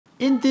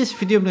In this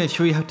video, I'm going to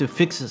show you how to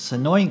fix this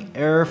annoying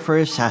error for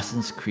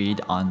Assassin's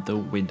Creed on the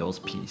Windows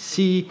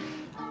PC.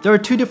 There are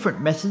two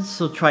different methods,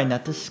 so try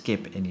not to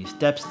skip any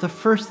steps. The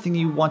first thing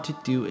you want to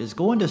do is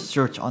go into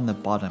search on the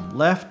bottom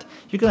left.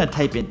 You're going to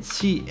type in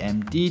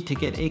cmd to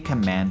get a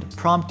command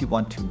prompt. You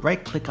want to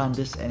right click on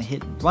this and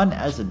hit run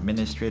as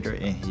administrator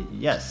and hit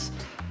yes.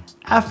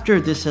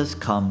 After this has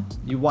come,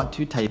 you want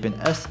to type in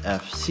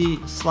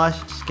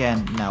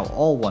sfc/scan, now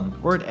all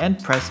one word,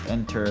 and press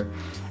enter.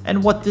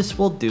 And what this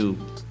will do,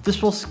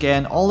 this will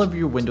scan all of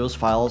your Windows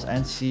files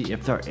and see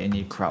if there are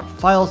any corrupt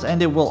files,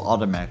 and it will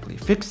automatically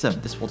fix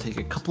them. This will take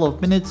a couple of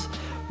minutes.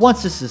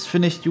 Once this is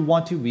finished, you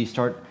want to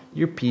restart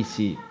your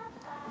PC.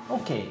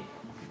 Okay,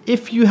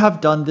 if you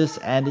have done this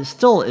and it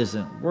still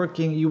isn't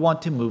working, you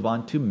want to move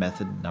on to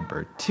method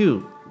number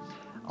 2.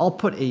 I'll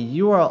put a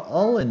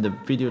URL in the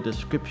video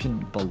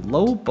description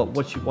below, but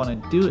what you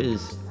want to do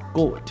is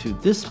go to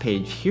this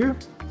page here.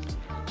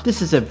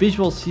 This is a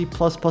Visual C++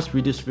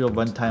 redistributable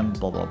runtime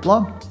blah blah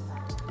blah.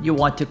 You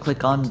want to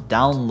click on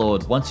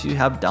download. Once you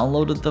have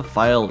downloaded the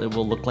file, it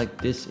will look like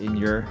this in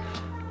your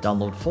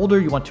download folder.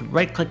 You want to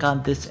right click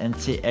on this and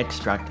say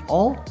extract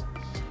all.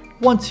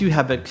 Once you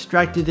have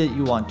extracted it,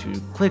 you want to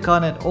click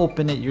on it,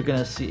 open it. You're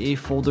gonna see a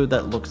folder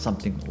that looks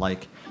something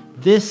like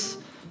this.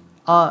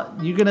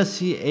 You're gonna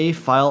see a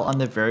file on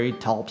the very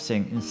top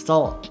saying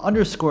install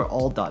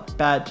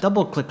 _all.bat.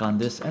 Double click on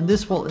this and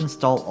this will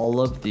install all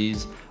of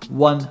these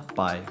one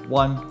by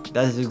one.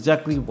 That is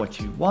exactly what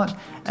you want,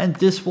 and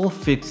this will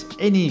fix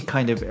any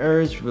kind of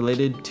errors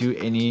related to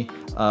any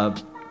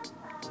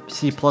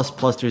C++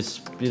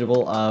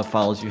 distributable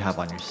files you have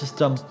on your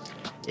system.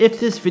 If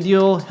this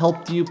video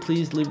helped you,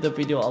 please leave the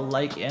video a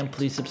like and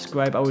please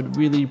subscribe. I would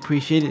really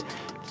appreciate it.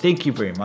 Thank you very much.